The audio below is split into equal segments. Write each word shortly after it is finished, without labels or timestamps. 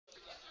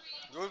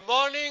Good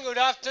morning, good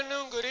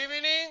afternoon, good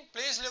evening.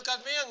 Please look at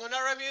me. I'm going to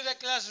review the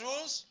class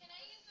rules.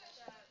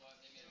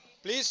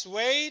 Please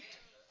wait.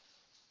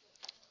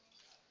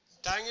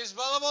 Time is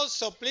valuable,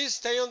 so please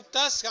stay on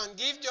task and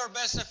give your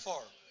best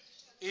effort.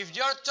 If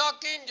you're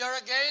talking, you're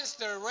against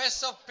the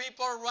rest of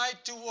people's right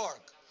to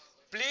work.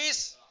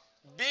 Please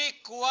be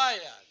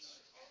quiet.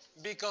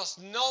 Because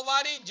you're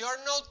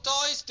no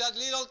toys, that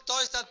little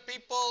toys that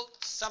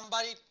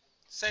somebody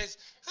says,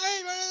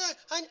 hey,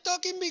 I'm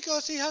talking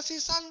because he has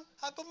his son,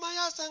 I put my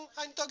ass and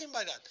I'm talking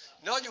by that.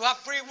 No, you have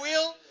free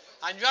will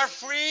and you are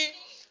free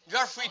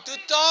to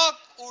talk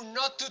or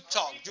not to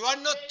talk. You are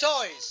not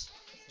toys.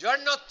 You are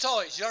not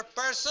toys. You're a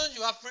person,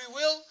 you have free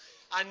will,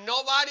 and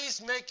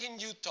nobody's making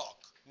you talk.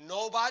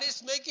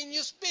 Nobody's making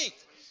you speak.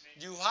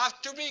 You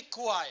have to be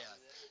quiet.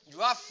 You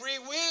have free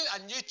will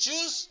and you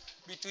choose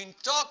between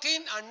talking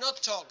and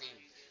not talking.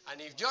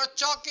 And if you're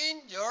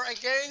talking, you're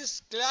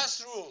against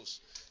class rules.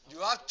 You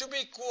have to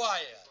be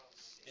quiet.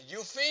 If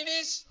you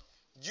finish,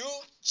 you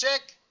check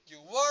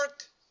your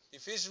work,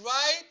 if it's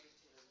right,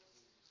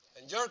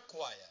 and you're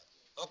quiet.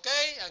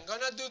 Okay, I'm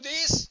gonna do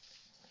this.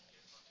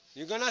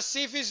 You're gonna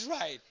see if it's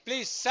right.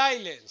 Please,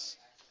 silence.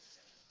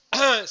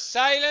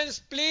 Silence,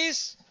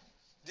 please.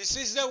 This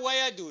is the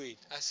way I do it.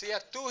 I see a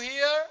 2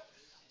 here,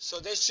 so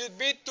there should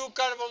be 2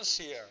 carbons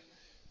here.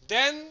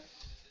 Then,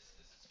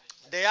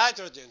 the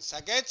hydrogens.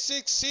 I get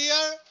 6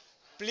 here.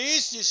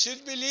 Please, you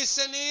should be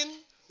listening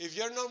if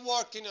you're not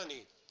working on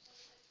it.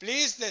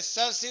 Please, the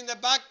cells in the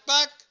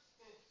backpack.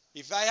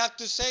 If I have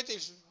to say it,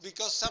 it's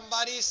because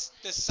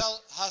the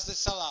cell has the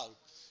cell out.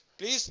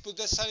 Please put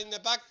the cell in the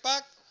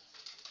backpack.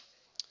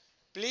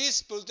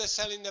 Please put the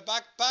cell in the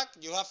backpack.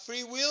 You have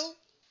free will.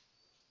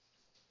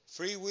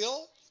 Free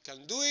will. You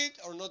can do it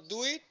or not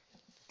do it.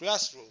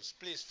 Class rules.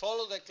 Please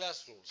follow the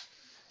class rules.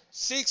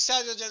 6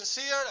 hydrogens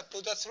here. I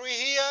put a 3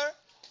 here.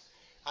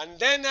 And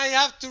then I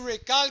have to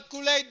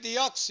recalculate the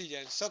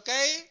oxygens.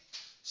 Okay?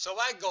 So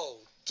I go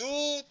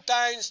 2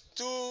 times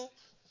 2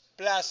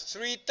 plus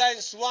 3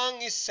 times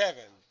 1 is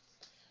 7.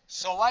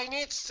 So I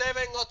need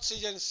 7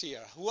 oxygens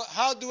here.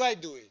 How do I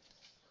do it?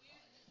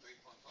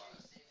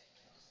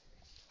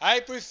 I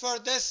prefer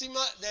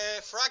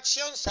the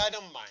fractions. I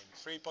don't mind.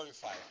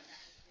 3.5.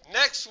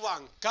 Next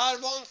one.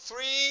 Carbon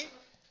 3,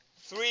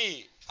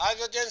 3.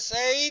 Hydrogens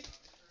 8.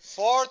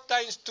 4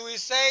 times 2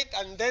 is 8.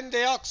 And then the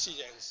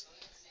oxygens.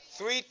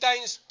 3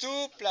 times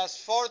 2 plus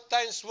 4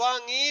 times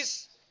 1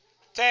 is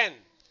 10.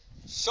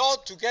 So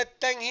to get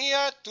 10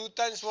 here, 2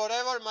 times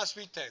whatever must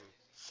be 10.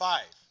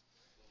 5.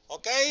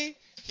 Okay?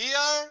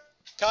 Here,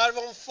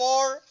 carbon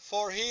 4,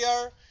 4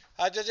 here,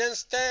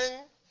 hydrogens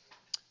 10,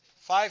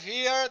 5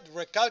 here,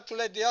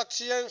 recalculate the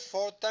oxygen,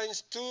 4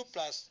 times 2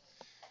 plus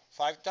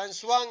 5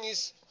 times 1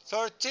 is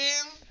 13,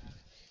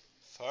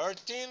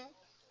 13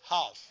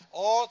 half,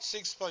 or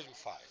 6.5.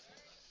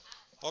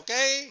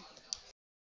 Okay?